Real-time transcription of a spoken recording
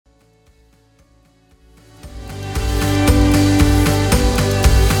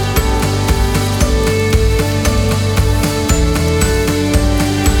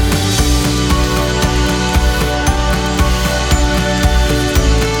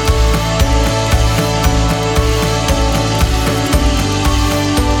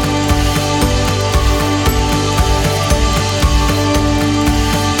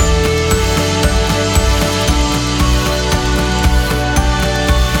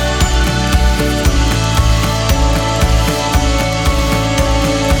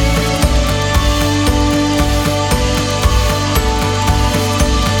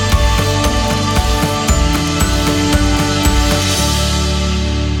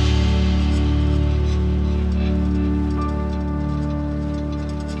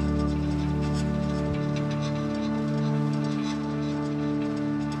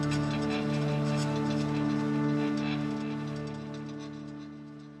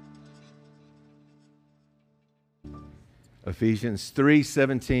Ephesians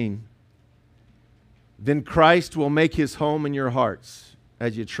 3:17. Then Christ will make his home in your hearts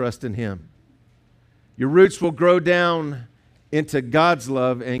as you trust in him. Your roots will grow down into God's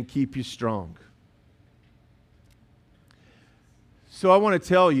love and keep you strong. So I want to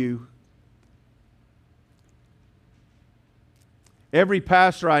tell you, every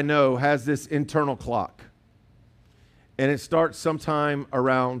pastor I know has this internal clock. And it starts sometime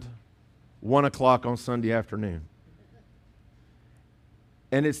around 1 o'clock on Sunday afternoon.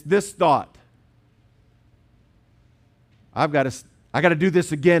 And it's this thought: I got to do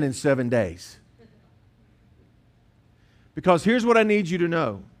this again in 7 days. Because here's what I need you to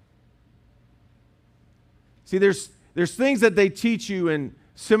know. See, there's things that they teach you in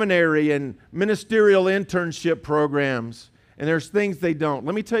seminary and ministerial internship programs, and there's things they don't.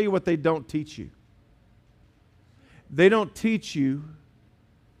 Let me tell you what they don't teach you. They don't teach you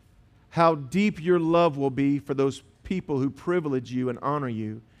how deep your love will be for those people who privilege you and honor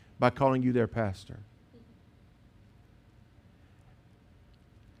you by calling you their pastor.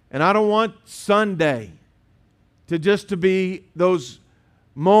 And I don't want Sunday to be those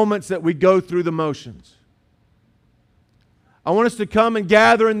moments that we go through the motions. I want us to come and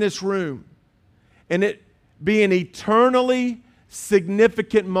gather in this room and it be an eternally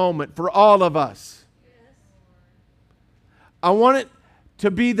significant moment for all of us. I want it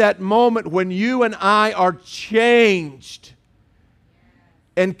to be that moment when you and I are changed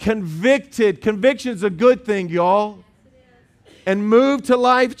and convicted. Conviction's a good thing, y'all. And moved to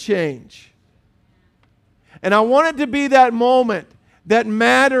life change. And I want it to be that moment that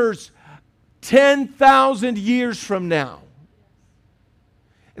matters 10,000 years from now.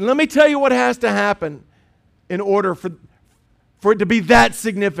 And let me tell you what has to happen in order for it to be that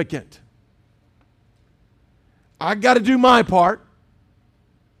significant. I got to do my part.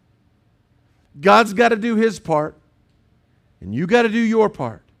 God's got to do his part. And you got to do your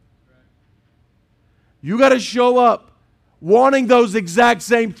part. You got to show up wanting those exact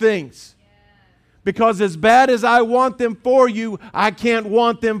same things. Because as bad as I want them for you, I can't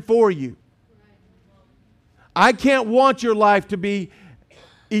want them for you. I can't want your life to be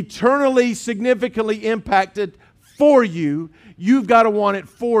eternally, significantly impacted for you. You've got to want it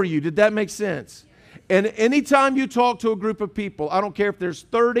for you. Did that make sense? And anytime you talk to a group of people, I don't care if there's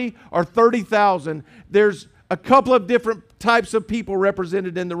 30 or 30,000, there's a couple of different types of people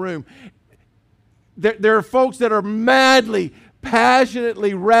represented in the room. There are folks that are madly,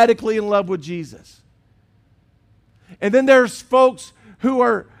 passionately, radically in love with Jesus. And then there's folks who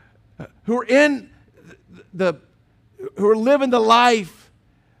are living the life,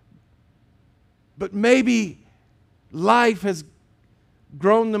 but maybe life has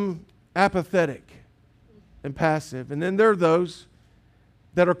grown them apathetic and passive. And then there are those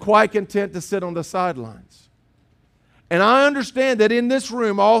that are quite content to sit on the sidelines. And I understand that in this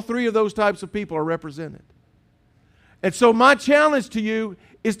room, all three of those types of people are represented. And so my challenge to you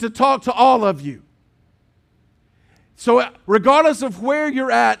is to talk to all of you. So regardless of where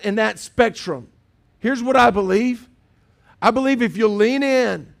you're at in that spectrum, here's what I believe. I believe if you lean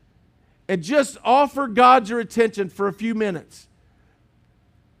in and just offer God your attention for a few minutes,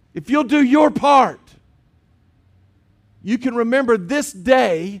 if you'll do your part, you can remember this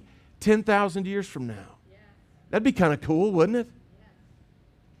day 10,000 years from now. That'd be kind of cool, wouldn't it?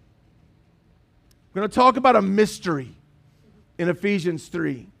 We're going to talk about a mystery in Ephesians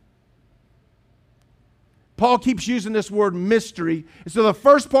 3. Paul keeps using this word mystery. And so the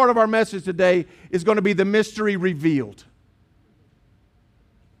first part of our message today is going to be the mystery revealed.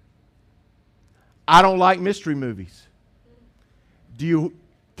 I don't like mystery movies. Can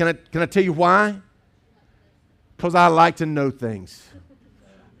I tell you why? Because I like to know things.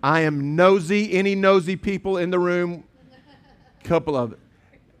 I am nosy. Any nosy people in the room? Couple of it.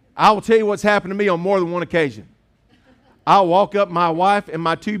 I will tell you what's happened to me on more than one occasion. I'll walk up, my wife and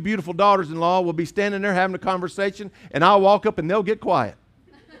my two beautiful daughters-in-law will be standing there having a conversation, and I'll walk up and they'll get quiet.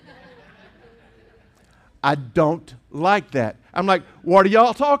 I don't like that. I'm like, what are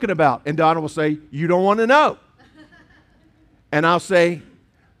y'all talking about? And Donna will say, you don't want to know. And I'll say,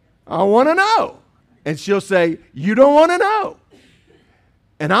 I want to know. And she'll say, you don't want to know.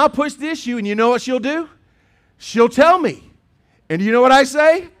 And I'll push the issue, and you know what she'll do? She'll tell me. And you know what I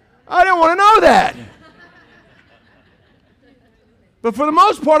say? I don't want to know that. But for the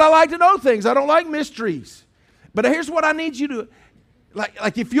most part, I like to know things. I don't like mysteries. But here's what I need you to,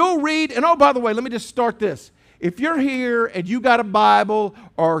 like if you'll read, and oh, by the way, let me just start this. If you're here and you got a Bible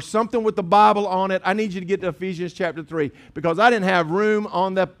or something with the Bible on it, I need you to get to Ephesians chapter 3 because I didn't have room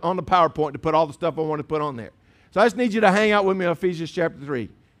on the PowerPoint to put all the stuff I wanted to put on there. So I just need you to hang out with me on Ephesians chapter 3.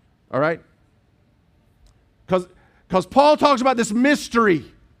 All right? Because Because Paul talks about this mystery.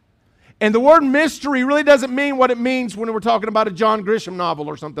 And the word mystery really doesn't mean what it means when we're talking about a John Grisham novel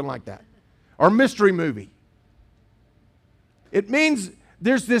or something like that, or a mystery movie. It means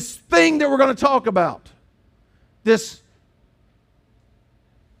there's this thing that we're going to talk about, this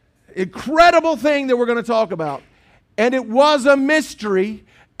incredible thing that we're going to talk about. And it was a mystery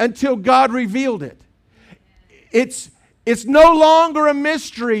until God revealed it. It's no longer a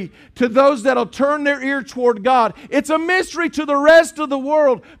mystery to those that'll turn their ear toward God. It's a mystery to the rest of the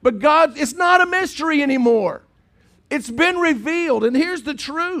world. But God, it's not a mystery anymore. It's been revealed. And here's the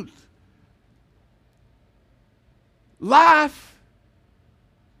truth. Life,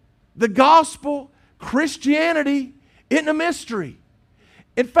 the gospel, Christianity isn't a mystery.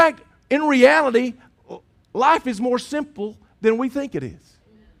 In fact, in reality, life is more simple than we think it is.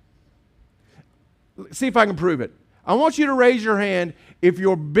 See if I can prove it. I want you to raise your hand if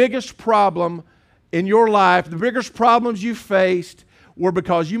your biggest problem in your life, the biggest problems you faced, were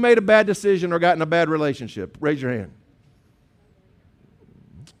because you made a bad decision or got in a bad relationship. Raise your hand.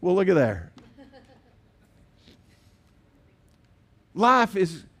 Well, look at there. Life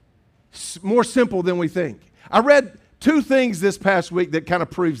is more simple than we think. I read 2 things this past week that kind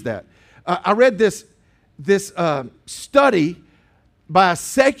of proves that. I read this study by a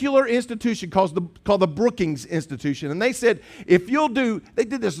secular institution called the Brookings Institution. And they said, they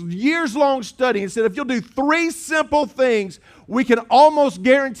did this years-long study and said, if you'll do 3 simple things, we can almost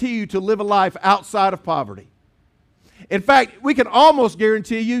guarantee you to live a life outside of poverty. In fact, we can almost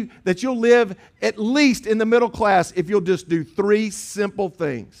guarantee you that you'll live at least in the middle class if you'll just do 3 simple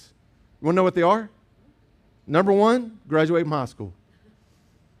things. You want to know what they are? Number 1, graduate from high school.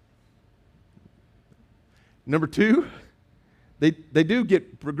 Number 2, they do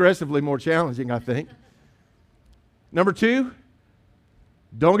get progressively more challenging, I think. Number 2,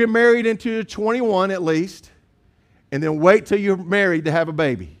 don't get married until you're 21 at least, and then wait till you're married to have a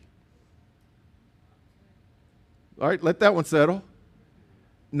baby. All right, let that one settle.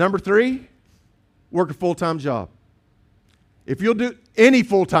 Number 3, work a full-time job. If you'll do any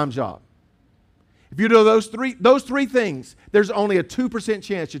full-time job, if you do those three things, there's only a 2%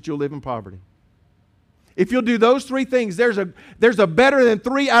 chance that you'll live in poverty. If you'll do those 3 things, there's a better than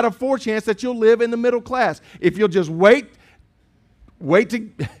 3 out of 4 chance that you'll live in the middle class. If you'll just wait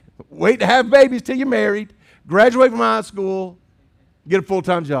to have babies till you're married, graduate from high school, get a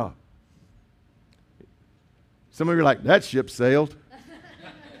full-time job. Some of you are like, that ship sailed.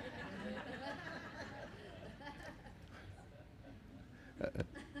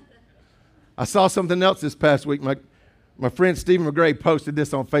 I saw something else this past week. My friend Stephen McGray posted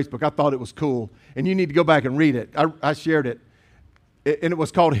this on Facebook. I thought it was cool, and you need to go back and read it. I shared it, and it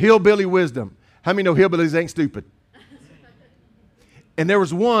was called Hillbilly Wisdom. How many know hillbillies ain't stupid? And there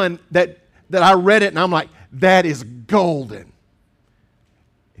was one that I read it, and I'm like, that is golden.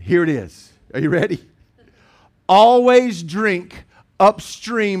 Here it is. Are you ready? Always drink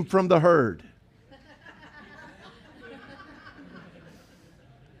upstream from the herd.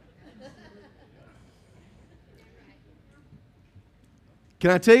 Can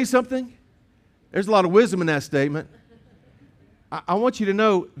I tell you something? There's a lot of wisdom in that statement. I want you to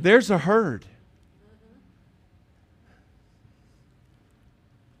know there's a herd.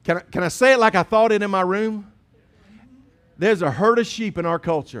 Can I say it like I thought it in my room? There's a herd of sheep in our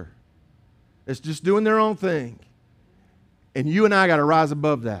culture that's just doing their own thing. And you and I got to rise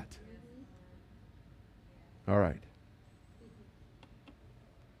above that. All right.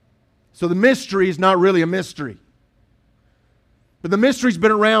 So the mystery is not really a mystery. But the mystery's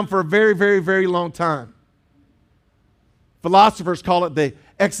been around for a very, very, very long time. Philosophers call it the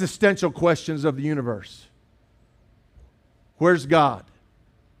existential questions of the universe. Where's God?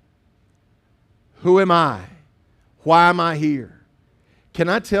 Who am I? Why am I here? Can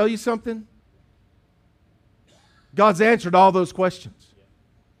I tell you something? God's answered all those questions.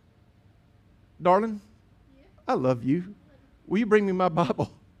 Darling, I love you. Will you bring me my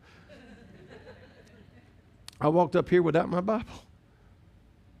Bible? I walked up here without my Bible.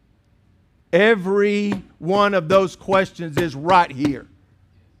 Every one of those questions is right here.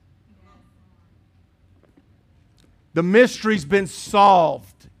 The mystery's been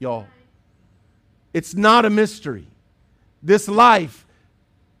solved, y'all. It's not a mystery. This life,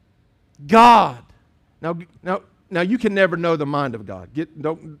 God. Now you can never know the mind of God.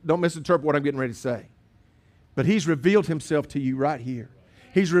 Don't misinterpret what I'm getting ready to say. But He's revealed Himself to you right here.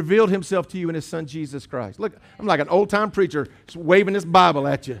 He's revealed Himself to you in His Son, Jesus Christ. Look, I'm like an old-time preacher just waving this Bible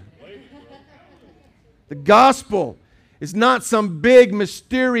at you. The gospel is not some big,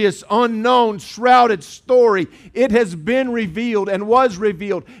 mysterious, unknown, shrouded story. It has been revealed and was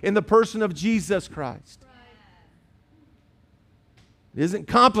revealed in the person of Jesus Christ. It isn't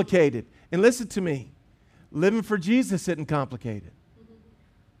complicated. And listen to me. Living for Jesus isn't complicated.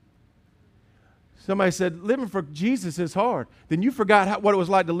 Somebody said, living for Jesus is hard. Then you forgot what it was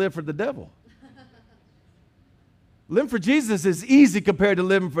like to live for the devil. Living for Jesus is easy compared to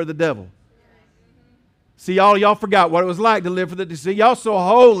living for the devil. See, y'all forgot what it was like to live for the devil. See, y'all so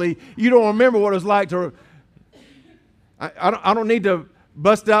holy, you don't remember what it was like to... I don't need to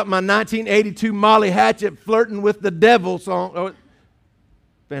bust out my 1982 Molly Hatchet Flirting with the Devil song. Oh,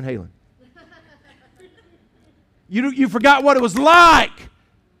 Van Halen. You forgot what it was like.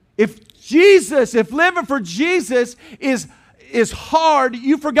 If living for Jesus is hard,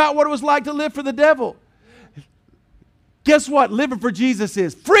 you forgot what it was like to live for the devil. Guess what living for Jesus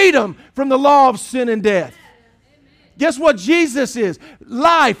is? Freedom from the law of sin and death. Guess what Jesus is?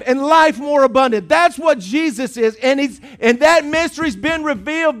 Life, and life more abundant. That's what Jesus is. And that mystery's been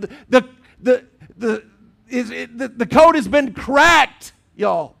revealed. The code has been cracked,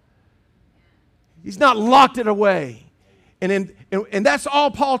 y'all. He's not locked it away. And that's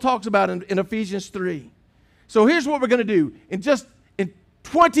all Paul talks about in Ephesians 3. So here's what we're going to do. In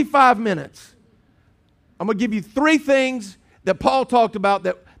 25 minutes, I'm going to give you 3 things that Paul talked about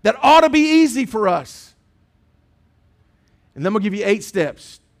that ought to be easy for us. And then I'm going to give you 8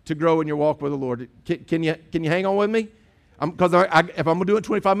 steps to grow in your walk with the Lord. Can you hang on with me? Because if I'm going to do it in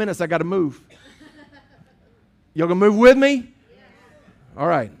 25 minutes, I got to move. Y'all going to move with me? Yes. All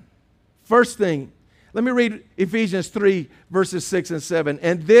right. First thing, let me read Ephesians 3, verses 6 and 7.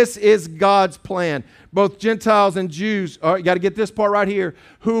 And this is God's plan. Both Gentiles and Jews, all right, you got to get this part right here,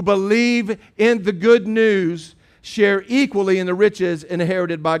 who believe in the good news share equally in the riches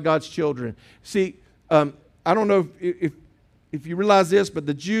inherited by God's children. See, I don't know if you realize this, but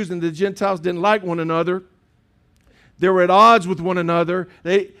the Jews and the Gentiles didn't like one another. They were at odds with one another.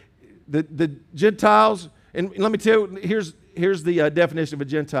 The Gentiles, and let me tell you, here's the definition of a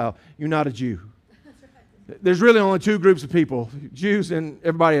Gentile. You're not a Jew. There's really only 2 groups of people, Jews and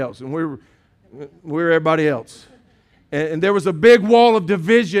everybody else, and we're everybody else. And there was a big wall of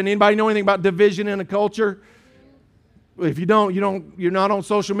division. Anybody know anything about division in a culture? If you don't, you're not on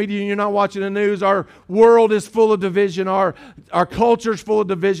social media and you're not watching the news. Our world is full of division. Our culture is full of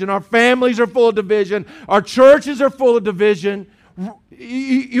division. Our families are full of division. Our churches are full of division.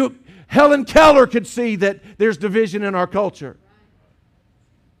 Helen Keller could see that there's division in our culture.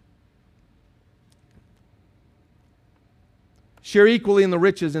 Share equally in the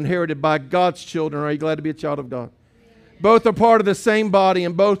riches inherited by God's children. Are you glad to be a child of God? Both are part of the same body,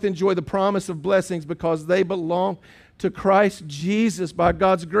 and both enjoy the promise of blessings because they belong to Christ Jesus. By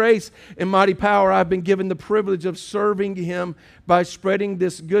God's grace and mighty power, I've been given the privilege of serving Him by spreading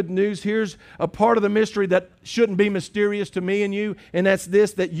this good news. Here's a part of the mystery that shouldn't be mysterious to me and you, and that's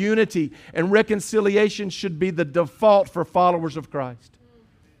this, that unity and reconciliation should be the default for followers of Christ.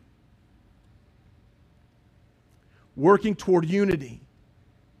 Working toward unity,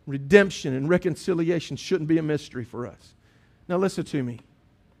 redemption, and reconciliation shouldn't be a mystery for us. Now listen to me.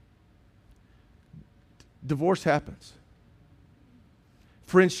 Divorce happens.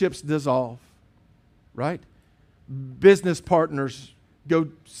 Friendships dissolve, right? Business partners go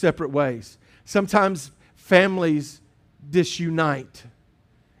separate ways. Sometimes families disunite.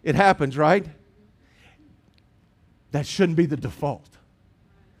 It happens, right? That shouldn't be the default.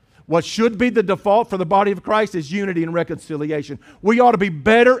 What should be the default for the body of Christ is unity and reconciliation. We ought to be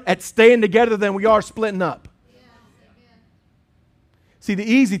better at staying together than we are splitting up. See, the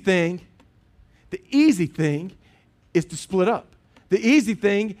easy thing is to split up. The easy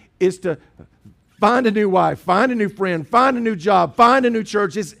thing is to find a new wife, find a new friend, find a new job, find a new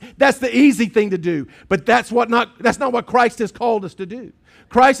church. That's the easy thing to do. But that's not what Christ has called us to do.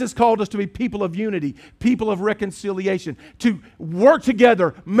 Christ has called us to be people of unity, people of reconciliation, to work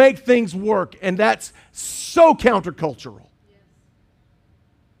together, make things work. And that's so countercultural.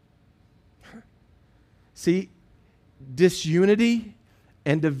 Yes. See, disunity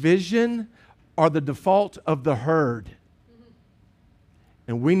and division are the default of the herd. Mm-hmm.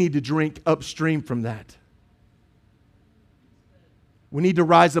 And we need to drink upstream from that. We need to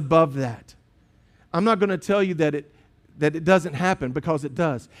rise above that. I'm not going to tell you that it doesn't happen, because it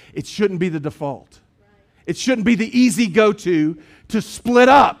does. It shouldn't be the default. Right. It shouldn't be the easy go-to to split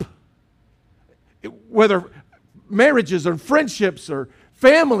up. Whether marriages or friendships or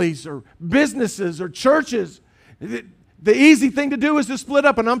families or businesses or churches. The easy thing to do is to split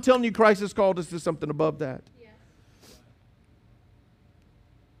up, and I'm telling you, Christ has called us to something above that. Yeah.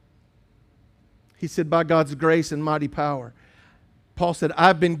 He said, by God's grace and mighty power. Paul said,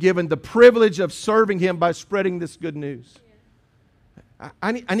 I've been given the privilege of serving Him by spreading this good news. Yeah.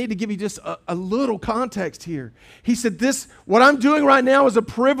 I need to give you just a little context here. He said, what I'm doing right now is a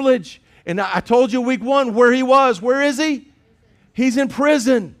privilege. And I told you week 1 where he was. Where is he? He's in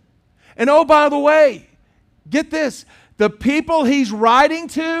prison. And oh, by the way, get this. The people he's writing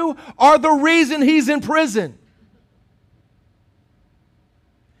to are the reason he's in prison.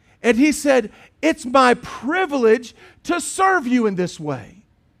 And he said, it's my privilege to serve you in this way.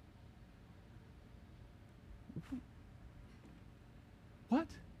 What?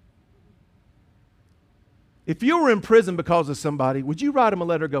 If you were in prison because of somebody, would you write them a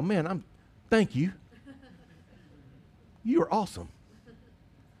letter and go, man, thank you. You are awesome.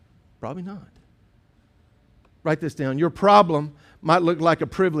 Probably not. Write this down. Your problem might look like a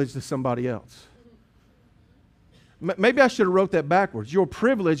privilege to somebody else. Maybe I should have wrote that backwards. Your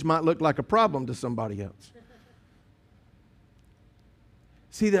privilege might look like a problem to somebody else.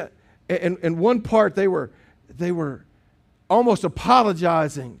 See that? In one part, they were almost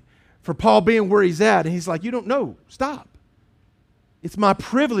apologizing for Paul being where he's at. And he's like, you don't know. Stop. It's my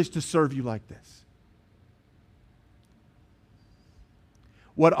privilege to serve you like this.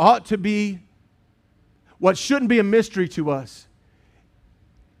 What shouldn't be a mystery to us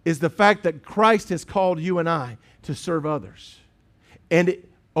is the fact that Christ has called you and I to serve others. And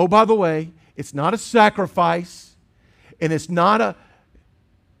by the way, it's not a sacrifice, and it's not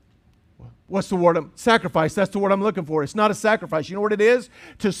what's the word? Sacrifice. That's the word I'm looking for. It's not a sacrifice. You know what it is?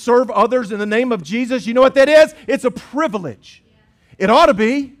 To serve others in the name of Jesus. You know what that is? It's a privilege. Yeah. It ought to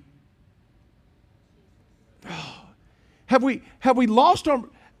be. Oh, have we lost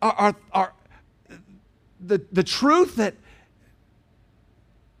the truth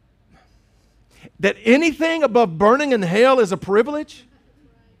that anything above burning in hell is a privilege?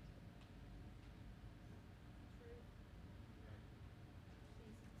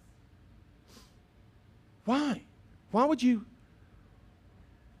 Why? Why would you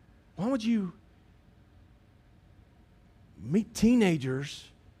meet teenagers,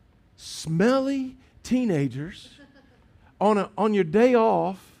 smelly teenagers, on your day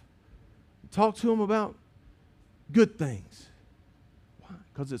off, talk to them about good things? Why?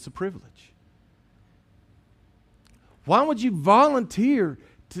 Because it's a privilege. Why would you volunteer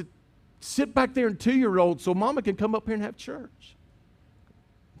to sit back there in 2-year-olds so mama can come up here and have church?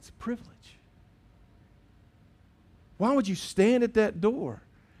 It's a privilege. Why would you stand at that door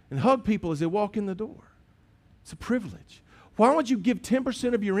and hug people as they walk in the door? It's a privilege. Why would you give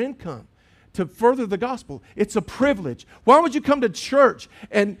 10% of your income to further the gospel? It's a privilege. Why would you come to church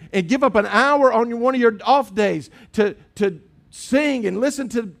and give up an hour on one of your off days to sing and listen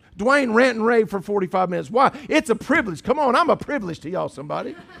to Dwayne rant and rave for 45 minutes? Why? It's a privilege. Come on, I'm a privilege to y'all,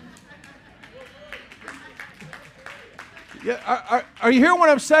 somebody. Yeah, are you hearing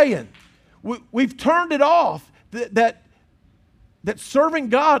what I'm saying? We've turned it off. That serving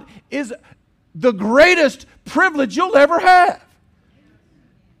God is the greatest privilege you'll ever have.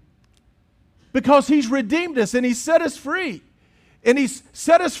 Because He's redeemed us and He's set us free. And He's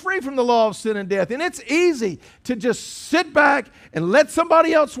set us free from the law of sin and death. And it's easy to just sit back and let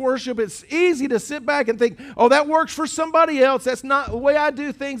somebody else worship. It's easy to sit back and think, oh, that works for somebody else. That's not the way I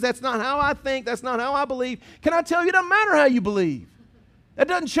do things. That's not how I think. That's not how I believe. Can I tell you, it doesn't matter how you believe. That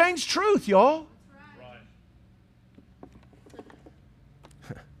doesn't change truth, y'all.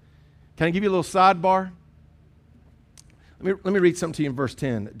 Can I give you a little sidebar? Let me read something to you in verse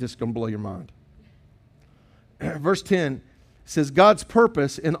 10. Just going to blow your mind. Verse 10 says, God's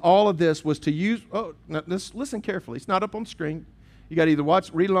purpose in all of this was to use... Oh, now listen carefully. It's not up on the screen. You got to either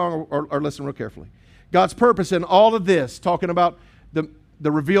read along or listen real carefully. God's purpose in all of this, talking about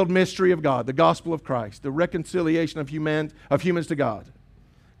the revealed mystery of God, the gospel of Christ, the reconciliation of humans to God.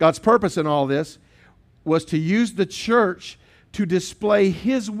 God's purpose in all this was to use the church to display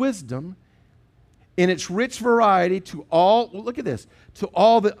His wisdom in its rich variety to all, look at this, to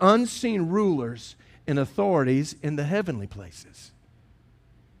all the unseen rulers and authorities in the heavenly places.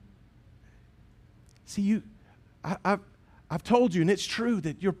 See, I've told you, and it's true,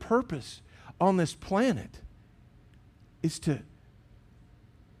 that your purpose on this planet is to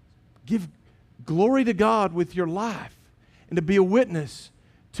give glory to God with your life and to be a witness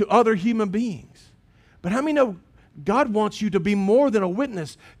to other human beings. But how many know God wants you to be more than a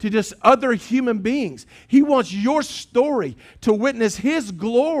witness to just other human beings? He wants your story to witness His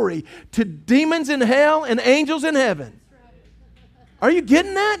glory to demons in hell and angels in heaven. Are you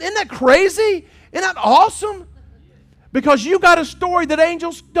getting that? Isn't that crazy? Isn't that awesome? Because you got a story that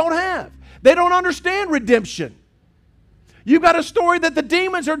angels don't have. They don't understand redemption. You've got a story that the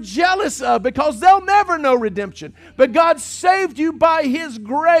demons are jealous of because they'll never know redemption. But God saved you by His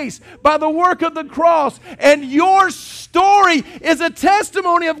grace, by the work of the cross. And your story is a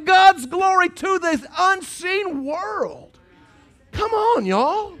testimony of God's glory to this unseen world. Come on,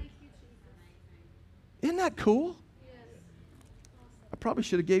 y'all. Isn't that cool? I probably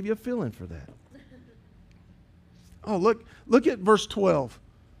should have gave you a fill-in for that. Oh, look at verse 12.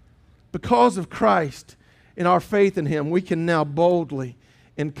 Because of Christ, in our faith in Him, we can now boldly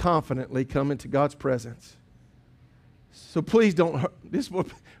and confidently come into God's presence. So please don't,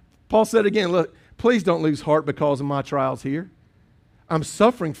 Paul said again, look, please don't lose heart because of my trials here. I'm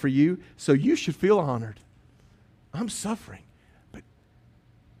suffering for you, so you should feel honored. I'm suffering. But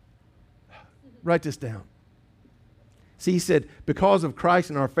write this down. See, he said, because of Christ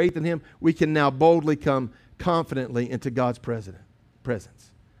and our faith in Him, we can now boldly come confidently into God's presence.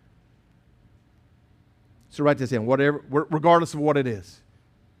 So write this down. Whatever, regardless of what it is,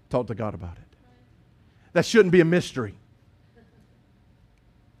 talk to God about it. That shouldn't be a mystery.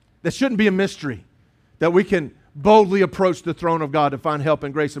 That shouldn't be a mystery that we can boldly approach the throne of God to find help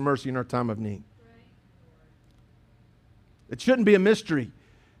and grace and mercy in our time of need. It shouldn't be a mystery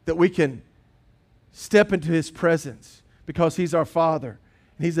that we can step into His presence because He's our Father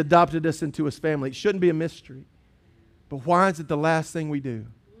and He's adopted us into His family. It shouldn't be a mystery. But why is it the last thing we do?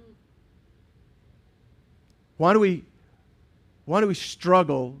 Why do we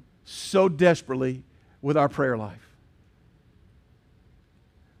struggle so desperately with our prayer life?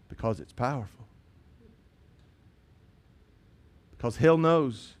 Because it's powerful. Because hell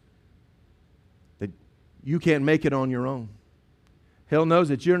knows that you can't make it on your own. Hell knows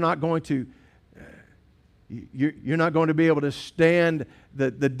that you're not going to be able to stand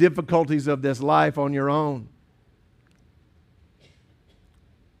the difficulties of this life on your own.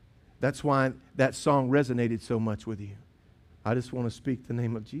 That's why that song resonated so much with you. I just want to speak the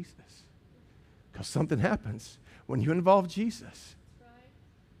name of Jesus. Because something happens when you involve Jesus.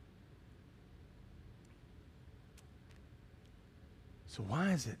 So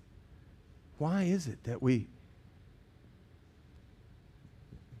why is it that we...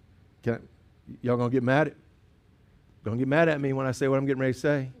 y'all gonna get mad at me when I say what I'm getting ready to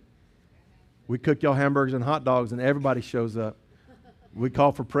say? We cook y'all hamburgers and hot dogs and everybody shows up. We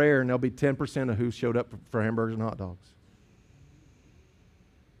call for prayer, and there'll be 10% of who showed up for hamburgers and hot dogs.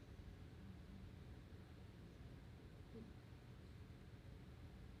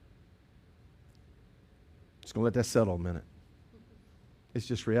 Just going to let that settle a minute. It's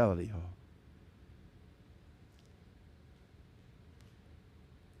just reality,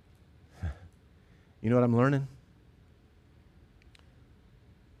 y'all. You know what I'm learning?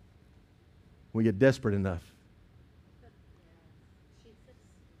 We get desperate enough.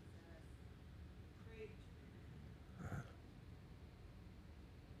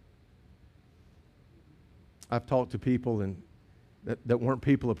 I've talked to people that weren't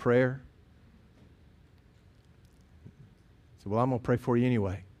people of prayer. I said, well, I'm going to pray for you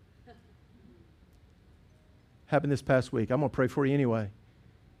anyway. Happened this past week. I'm going to pray for you anyway.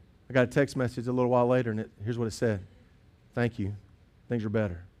 I got a text message a little while later, and here's what it said. Thank you. Things are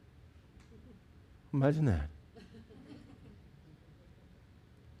better. Imagine that.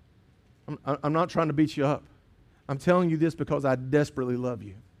 I'm not trying to beat you up. I'm telling you this because I desperately love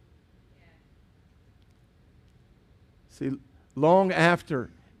you. See, long after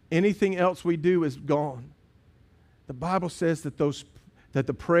anything else we do is gone, the Bible says that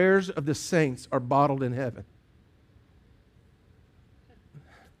the prayers of the saints are bottled in heaven.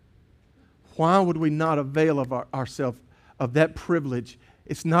 Why would we not avail of ourselves of that privilege?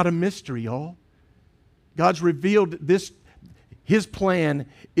 It's not a mystery, y'all. God's revealed this. His plan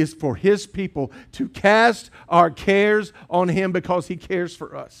is for His people to cast our cares on Him because He cares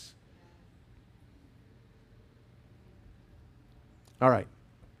for us. All right.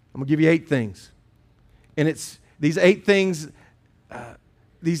 I'm going to give you 8 things. And it's these 8 things,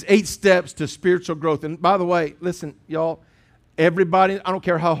 these 8 steps to spiritual growth. And by the way, listen, y'all, everybody, I don't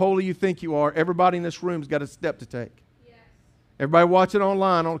care how holy you think you are, everybody in this room's got a step to take. Yes. Everybody watching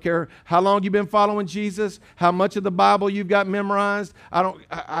online, I don't care how long you've been following Jesus, how much of the Bible you've got memorized.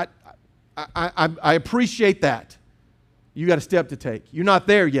 I appreciate that. You got a step to take. You're not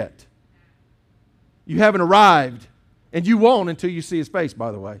there yet. You haven't arrived. And you won't until you see His face,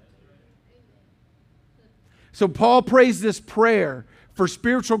 by the way. So Paul prays this prayer for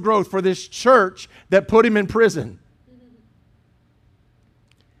spiritual growth for this church that put him in prison.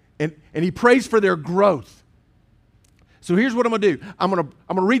 And he prays for their growth. So here's what I'm going to do. I'm going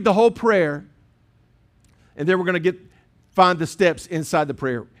to read the whole prayer, and then we're going to find the steps inside the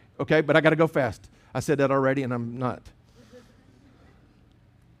prayer. Okay? But I got to go fast. I said that already, and I'm not.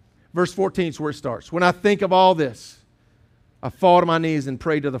 Verse 14 is where it starts. When I think of all this, I fall to my knees and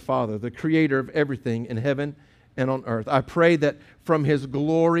pray to the Father, the creator of everything in heaven and on earth. I pray that from his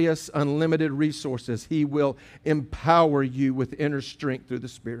glorious, unlimited resources, he will empower you with inner strength through the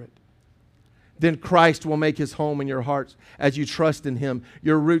Spirit. Then Christ will make his home in your hearts as you trust in him.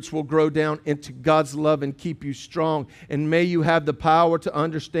 Your roots will grow down into God's love and keep you strong. And may you have the power to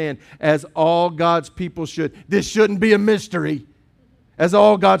understand, as all God's people should. This shouldn't be a mystery. As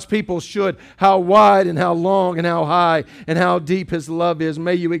all God's people should, how wide and how long and how high and how deep his love is.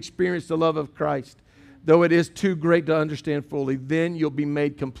 May you experience the love of Christ, though it is too great to understand fully. Then you'll be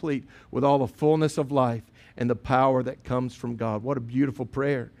made complete with all the fullness of life and the power that comes from God. What a beautiful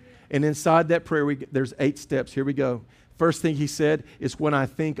prayer. And inside that prayer, there's 8 steps. Here we go. First thing he said is, when I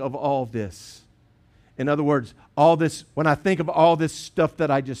think of all this. In other words, all this, when I think of all this stuff that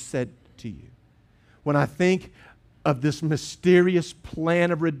I just said to you. When I think of this mysterious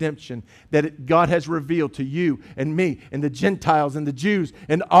plan of redemption that God has revealed to you and me and the Gentiles and the Jews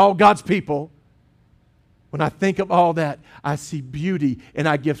and all God's people. When I think of all that, I see beauty and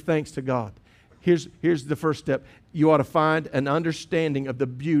I give thanks to God. Here's the first step. You ought to find an understanding of the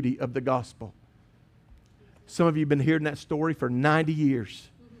beauty of the gospel. Some of you have been hearing that story for 90 years.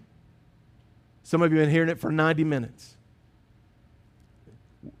 Some of you have been hearing it for 90 minutes.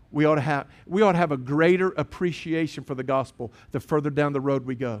 We ought to have a greater appreciation for the gospel the further down the road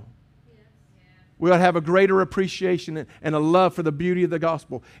we go. We ought to have a greater appreciation and a love for the beauty of the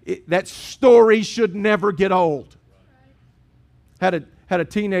gospel. That story should never get old. Had a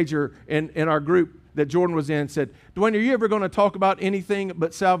teenager in our group that Jordan was in said, Dwayne, are you ever going to talk about anything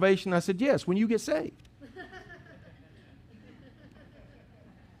but salvation? I said, yes, when you get saved.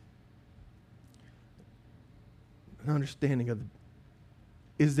 An understanding of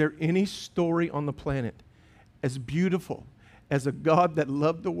is there any story on the planet as beautiful as a God that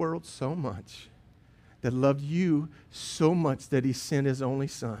loved the world so much, that loved you so much that he sent his only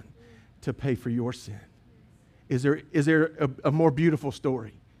son to pay for your sin? Is there a more beautiful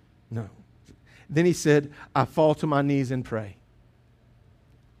story? No. Then he said, I fall to my knees and pray.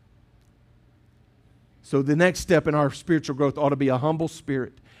 So the next step in our spiritual growth ought to be a humble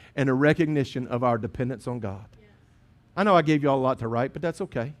spirit and a recognition of our dependence on God. Yeah. I know I gave you all a lot to write, but that's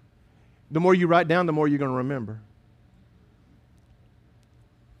okay. The more you write down, the more you're going to remember.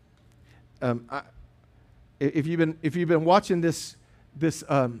 If you've been watching this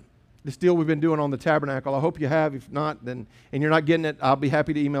deal we've been doing on the tabernacle, I hope you have. If not, then and you're not getting it, I'll be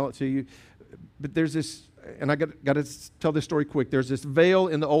happy to email it to you. But there's this, and I got to tell this story quick. There's this veil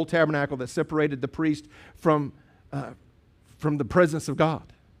in the old tabernacle that separated the priest from the presence of God.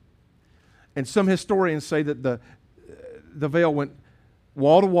 And some historians say that the veil went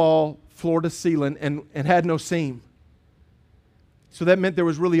wall to wall, floor to ceiling, and had no seam. So that meant there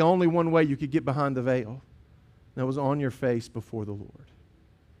was really only one way you could get behind the veil. And that was on your face before the Lord.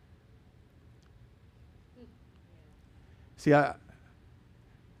 See,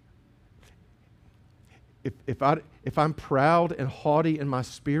 if I'm proud and haughty in my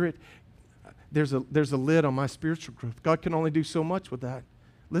spirit, there's a lid on my spiritual growth. God can only do so much with that.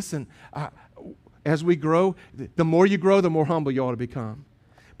 Listen, as we grow, the more you grow, the more humble you ought to become,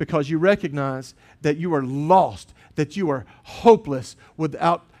 because you recognize that you are lost, that you are hopeless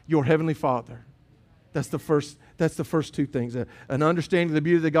without your Heavenly Father. That's the first two things, an understanding of the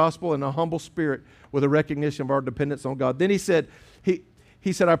beauty of the gospel and a humble spirit with a recognition of our dependence on God. Then he said,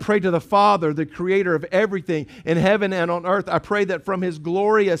 I pray to the Father, the creator of everything in heaven and on earth. I pray that from his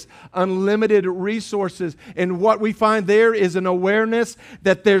glorious, unlimited resources, and what we find there is an awareness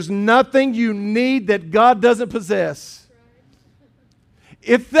that there's nothing you need that God doesn't possess.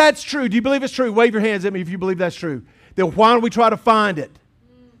 If that's true, do you believe it's true? Wave your hands at me if you believe that's true. Then why don't we try to find it?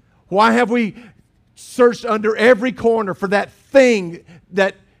 Why have we searched under every corner for that thing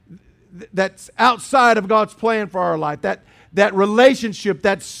that's outside of God's plan for our life? That relationship,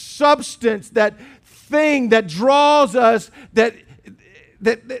 that substance, that thing that draws us,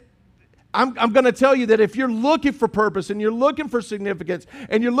 I'm going to tell you that if you're looking for purpose and you're looking for significance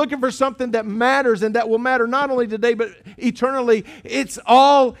and you're looking for something that matters and that will matter not only today but eternally, it's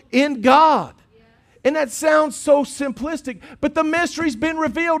all in God. Yeah. And that sounds so simplistic, but the mystery's been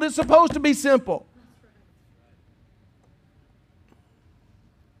revealed. It's supposed to be simple.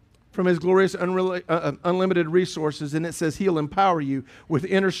 From his glorious unlimited resources, and it says he'll empower you with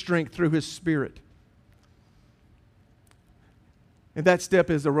inner strength through his Spirit. And that step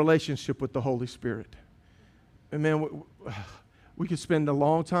is a relationship with the Holy Spirit. And man, we could spend a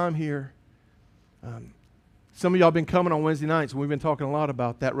long time here. Some of y'all have been coming on Wednesday nights, and we've been talking a lot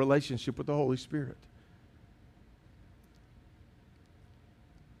about that relationship with the Holy Spirit.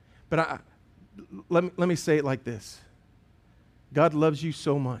 But let me say it like this. God loves you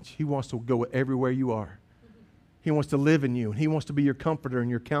so much. He wants to go everywhere you are. He wants to live in you. He wants to be your comforter and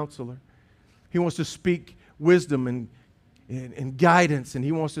your counselor. He wants to speak wisdom and guidance, and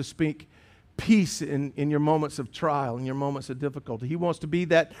He wants to speak peace in your moments of trial, in your moments of difficulty. He wants to be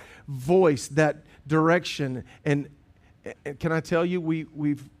that voice, that direction. And can I tell you,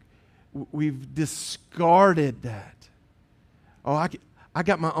 we've discarded that. Oh, I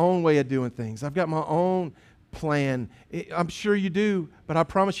got my own way of doing things. I've got my own plan. I'm sure you do, but I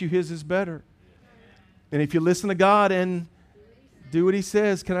promise you His is better. And if you listen to God and do what He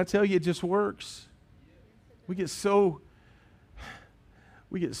says, can I tell you, it just works. We get so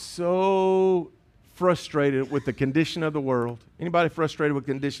frustrated with the condition of the world. Anybody frustrated with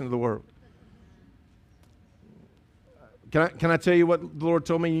the condition of the world? Can I tell you what the Lord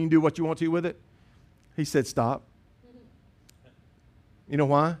told me? You can do what you want to with it. He said, stop. You know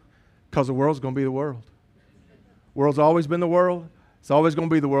why? Because the world's going to be the world. World's always been the world. It's always going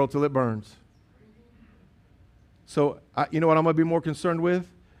to be the world till it burns. So, you know what I'm going to be more concerned with?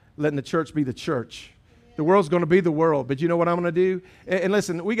 Letting the church be the church. The world's going to be the world, but you know what I'm going to do? And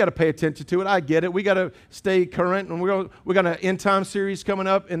listen, we got to pay attention to it. I get it. We got to stay current, and we got an end time series coming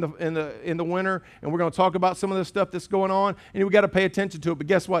up in the winter, and we're going to talk about some of the stuff that's going on, and we got to pay attention to it. But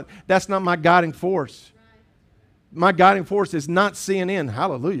guess what? That's not my guiding force. My guiding force is not CNN.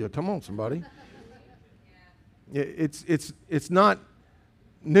 Hallelujah! Come on, somebody. It's not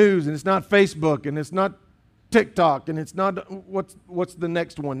news, and it's not Facebook, and it's not TikTok, and it's not what's the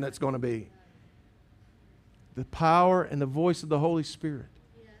next one that's going to be. The power and the voice of the Holy Spirit.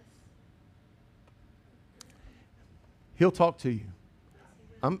 Yes. He'll talk to you.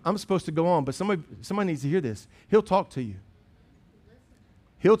 I'm supposed to go on, but somebody needs to hear this. He'll talk to you.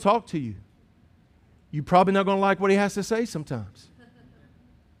 He'll talk to you. You're probably not going to like what He has to say sometimes.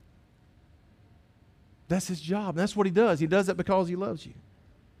 That's His job. That's what He does. He does that because He loves you.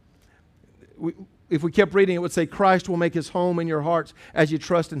 If we kept reading, it would say, Christ will make His home in your hearts as you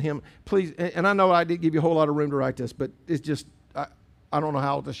trust in Him. Please, and I know I didn't give you a whole lot of room to write this, but it's just, I don't know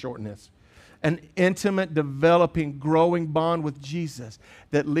how to shorten this. An intimate, developing, growing bond with Jesus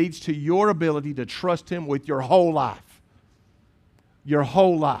that leads to your ability to trust Him with your whole life. Your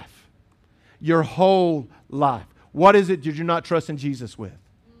whole life. Your whole life. What is it that you're not trusting Jesus with?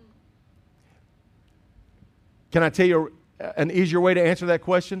 Can I tell you an easier way to answer that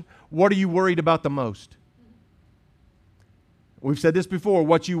question? What are you worried about the most? We've said this before.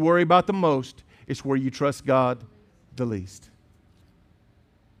 What you worry about the most is where you trust God the least.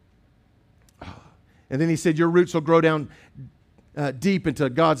 And then He said, your roots will grow down deep into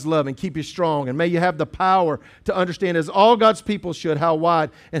God's love and keep you strong. And may you have the power to understand, as all God's people should, how wide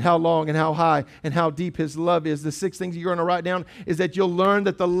and how long and how high and how deep His love is. The 6 things you're going to write down is that you'll learn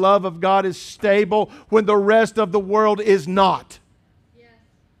that the love of God is stable when the rest of the world is not. Yes.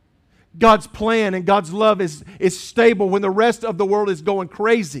 God's plan and God's love is stable when the rest of the world is going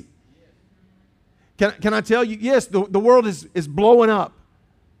crazy. Can I tell you, yes, the world is blowing up.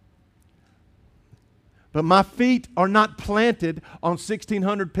 But my feet are not planted on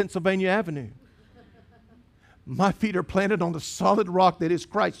 1600 Pennsylvania Avenue. My feet are planted on the solid rock that is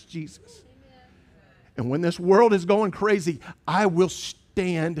Christ Jesus. And when this world is going crazy, I will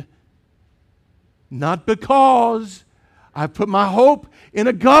stand, not because I put my hope in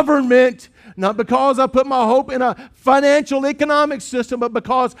a government, not because I put my hope in a financial economic system, but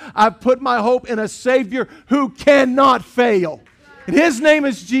because I put my hope in a Savior who cannot fail. And His name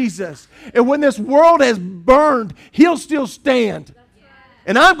is Jesus. And when this world has burned, He'll still stand.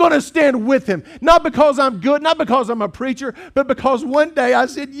 And I'm going to stand with Him. Not because I'm good, not because I'm a preacher, but because one day I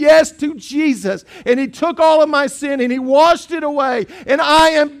said yes to Jesus. And He took all of my sin and He washed it away. And I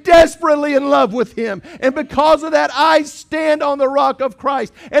am desperately in love with Him. And because of that, I stand on the rock of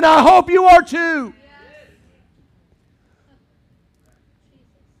Christ. And I hope you are too.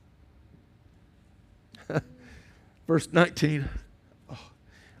 Verse 19.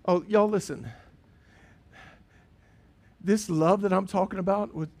 Oh, y'all listen. This love that I'm talking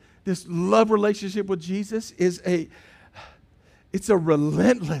about, with this love relationship with Jesus, it's a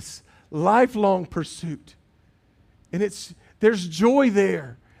relentless, lifelong pursuit. And there's joy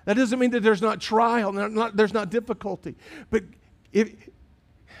there. That doesn't mean that there's not trial, there's not difficulty. But I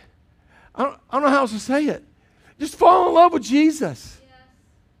don't know how else to say it. Just fall in love with Jesus.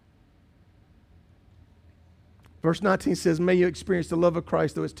 Verse 19 says, may you experience the love of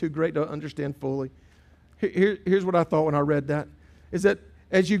Christ, though it's too great to understand fully. Here's what I thought when I read that, is that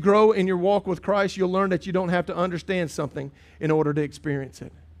as you grow in your walk with Christ, you'll learn that you don't have to understand something in order to experience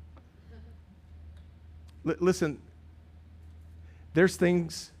it. Listen, there's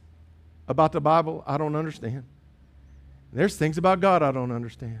things about the Bible I don't understand. There's things about God I don't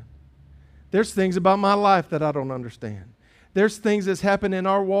understand. There's things about my life that I don't understand. There's things that's happened in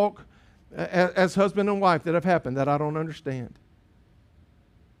our walk as husband and wife that have happened that I don't understand.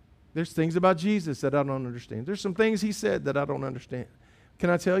 There's things about Jesus that I don't understand. There's some things He said that I don't understand. Can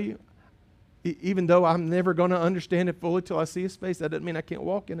I tell you? Even though I'm never going to understand it fully till I see His face, that doesn't mean I can't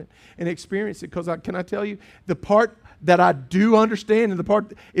walk in it and experience it. Because can I tell you, the part that I do understand and the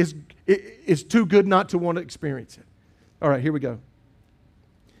part is too good not to want to experience it. All right, here we go.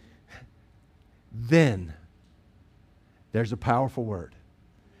 Then, there's a powerful word.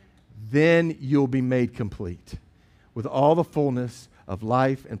 Then you'll be made complete with all the fullness of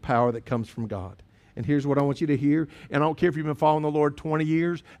life and power that comes from God. And here's what I want you to hear. And I don't care if you've been following the Lord 20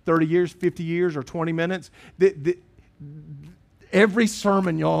 years, 30 years, 50 years, or 20 minutes. Every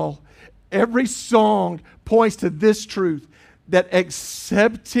sermon, y'all, every song points to this truth, that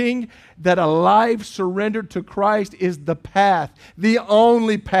accepting that a life surrendered to Christ is the path, the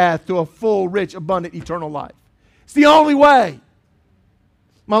only path to a full, rich, abundant, eternal life. It's the only way.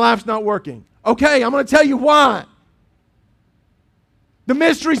 My life's not working. Okay, I'm going to tell you why. The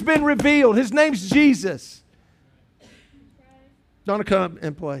mystery's been revealed. His name's Jesus. Donna, come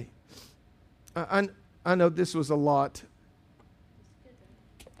and play. I know this was a lot.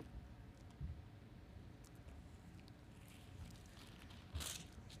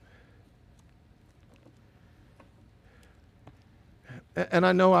 And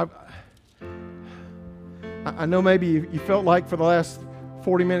I know I know maybe you felt like for the last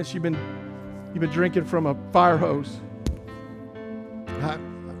 40 minutes you've been drinking from a fire hose.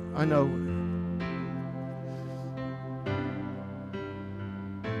 I know.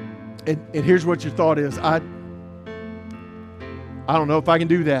 And here's what your thought is. I don't know if I can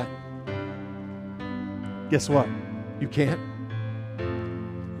do that. Guess what? You can't.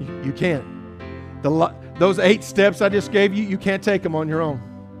 You can't. Those 8 steps I just gave you, you can't take them on your own.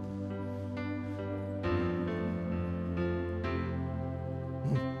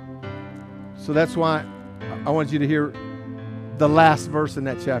 So that's why I want you to hear the last verse in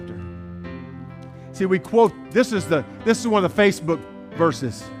that chapter. See, we quote, this is one of the Facebook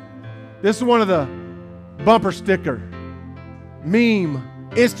verses. This is one of the bumper sticker, meme,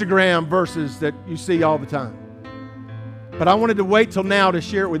 Instagram verses that you see all the time. But I wanted to wait till now to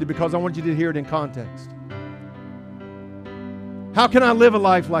share it with you because I want you to hear it in context. How can I live a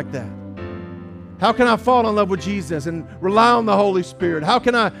life like that? How can I fall in love with Jesus and rely on the Holy Spirit? How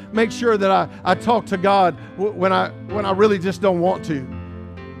can I make sure that I talk to God when I really just don't want to?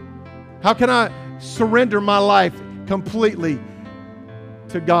 How can I surrender my life completely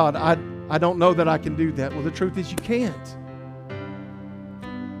to God? I don't know that I can do that. Well, the truth is you can't.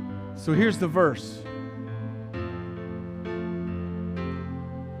 So here's the verse.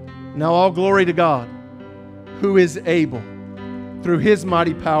 Now all glory to God, who is able, through His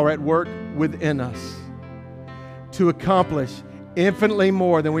mighty power at work within us, to accomplish infinitely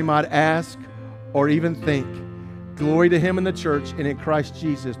more than we might ask or even think. Glory to Him in the church and in Christ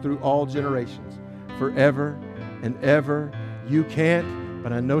Jesus through all generations, forever and ever. You can't,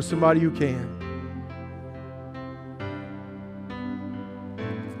 but I know somebody who can.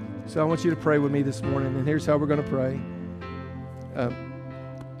 So I want you to pray with me this morning, and here's how we're going to pray.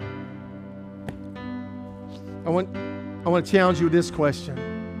 I want to challenge you with this question.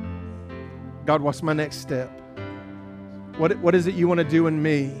 God, what's my next step? What is it you want to do in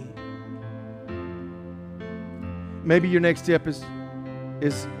me? Maybe your next step is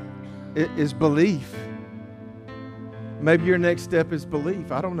belief. Maybe your next step is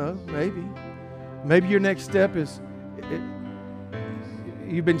belief. I don't know. Maybe your next step is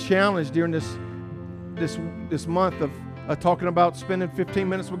you've been challenged during this month of talking about spending 15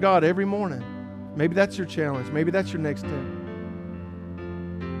 minutes with God every morning. Maybe that's your challenge. Maybe that's your next step.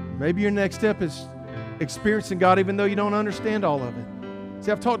 Maybe your next step is experiencing God even though you don't understand all of it.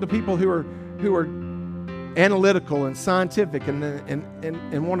 See, I've talked to people who are analytical and scientific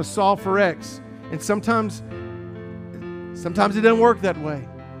and want to solve for X. And sometimes it doesn't work that way.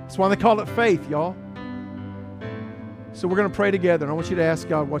 That's why they call it faith, y'all. So we're going to pray together. And I want you to ask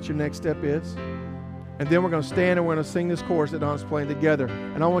God what your next step is. And then we're going to stand and we're going to sing this chorus that Don's playing together.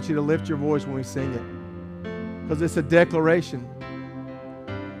 And I want you to lift your voice when we sing it, because it's a declaration.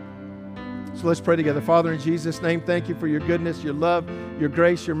 So let's pray together. Father, in Jesus' name, thank you for your goodness, your love, your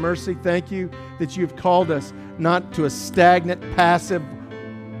grace, your mercy. Thank you that you've called us not to a stagnant, passive,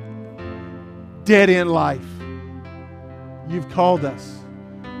 dead-end life. You've called us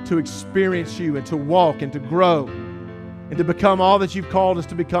to experience you and to walk and to grow and to become all that you've called us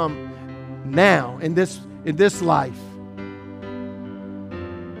to become now in this life.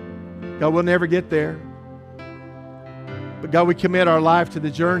 God, we'll never get there. But God, we commit our life to the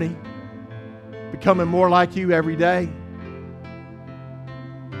journey, becoming more like you every day,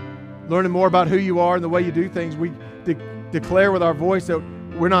 learning more about who you are and the way you do things. We declare with our voice that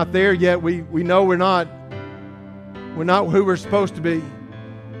we're not there yet. We know we're not who we're supposed to be.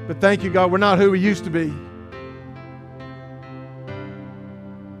 But thank you, God, we're not who we used to be.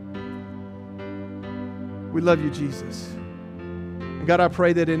 We love you, Jesus. And God, I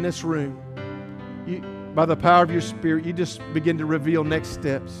pray that in this room, by the power of your Spirit, you just begin to reveal next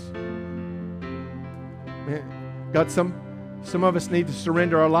steps. Man, God, some of us need to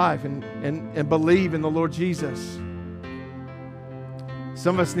surrender our life and believe in the Lord Jesus.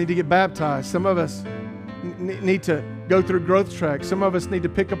 Some of us need to get baptized. Some of us need to go through growth tracks. Some of us need to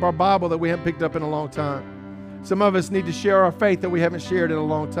pick up our Bible that we haven't picked up in a long time. Some of us need to share our faith that we haven't shared in a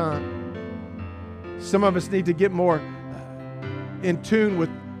long time. Some of us need to get more in tune with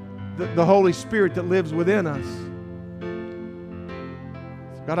the Holy Spirit that lives within us.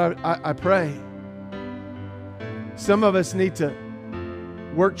 God, I pray. Some of us need to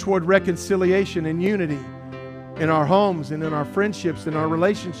work toward reconciliation and unity in our homes and in our friendships, in our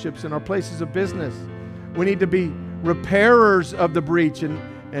relationships, in our places of business. We need to be repairers of the breach and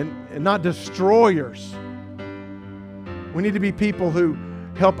not destroyers. We need to be people who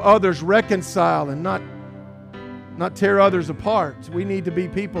help others reconcile and not tear others apart. We need to be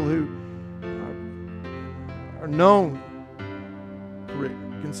people who are known for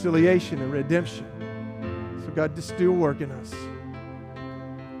reconciliation and redemption. So God, just do a work in us.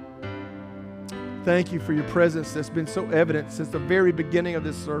 Thank you for your presence that's been so evident since the very beginning of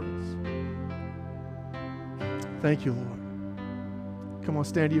this service. Thank you, Lord. Come on,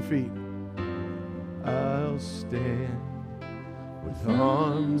 stand to your feet. I'll stand with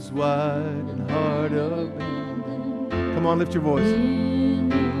arms wide and heart open. Come on, lift your voice.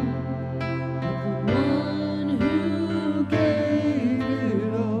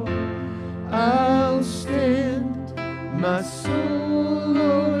 I'll stand, my soul,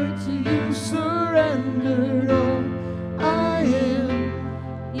 Lord, to you surrendered. All I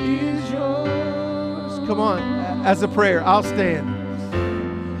am is yours. Come on, as a prayer, I'll stand.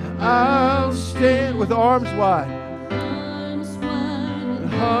 I'll stand with arms wide,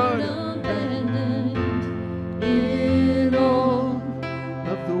 heart abandoned, in awe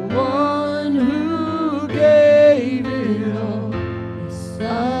of the one who gave it all.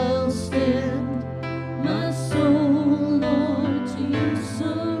 I'll stand, my soul, Lord, to you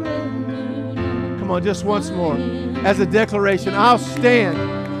surrendered. Come on, just once more. As a declaration, I'll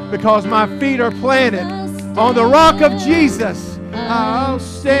stand because my feet are planted on the rock of Jesus. I'll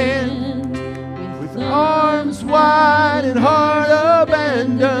stand with arms wide and heart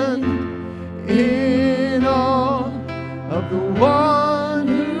abandoned, in awe of the one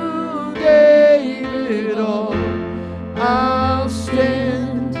who gave it all. I'll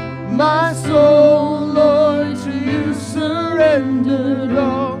stand, my soul, Lord, to you surrendered.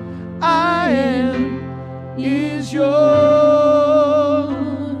 All I am is yours.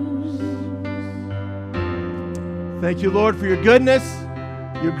 Thank you, Lord, for your goodness,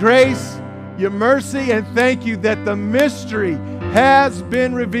 your grace, your mercy, and thank you that the mystery has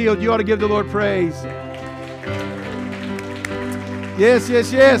been revealed. You ought to give the Lord praise. Yes,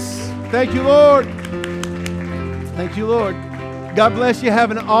 yes, yes. Thank you, Lord. Thank you, Lord. God bless you. Have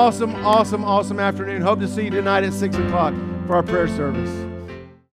an awesome, awesome, awesome afternoon. Hope to see you tonight at 6 o'clock for our prayer service.